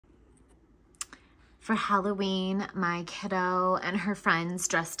For Halloween, my kiddo and her friends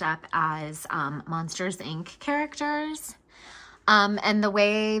dressed up as Monsters, Inc. characters. And the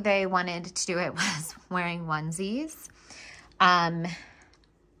way they wanted to do it was wearing onesies. And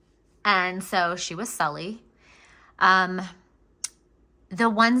so she was Sulley. The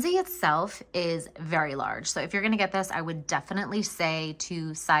onesie itself is very large. So if you're going to get this, I would definitely say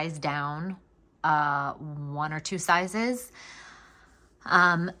to size down 1 or 2 sizes.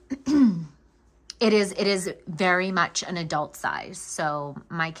 It is very much an adult size. So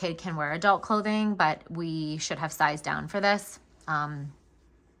my kid can wear adult clothing, but we should have sized down for this.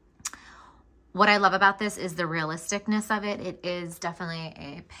 What I love about this is the realisticness of it. It is definitely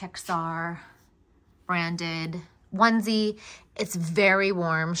a Pixar branded onesie. It's very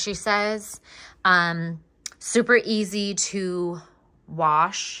warm, she says. Super easy to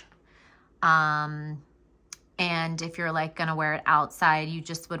wash. And if you're like gonna wear it outside, you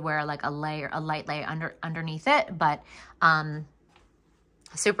just would wear like a light layer underneath it, but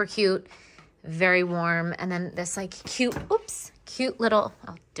super cute, very warm. And then this like cute little,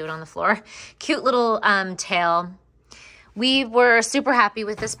 I'll do it on the floor, cute little tail. We were super happy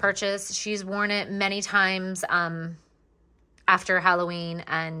with this purchase. She's worn it many times after Halloween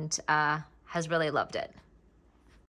and has really loved it.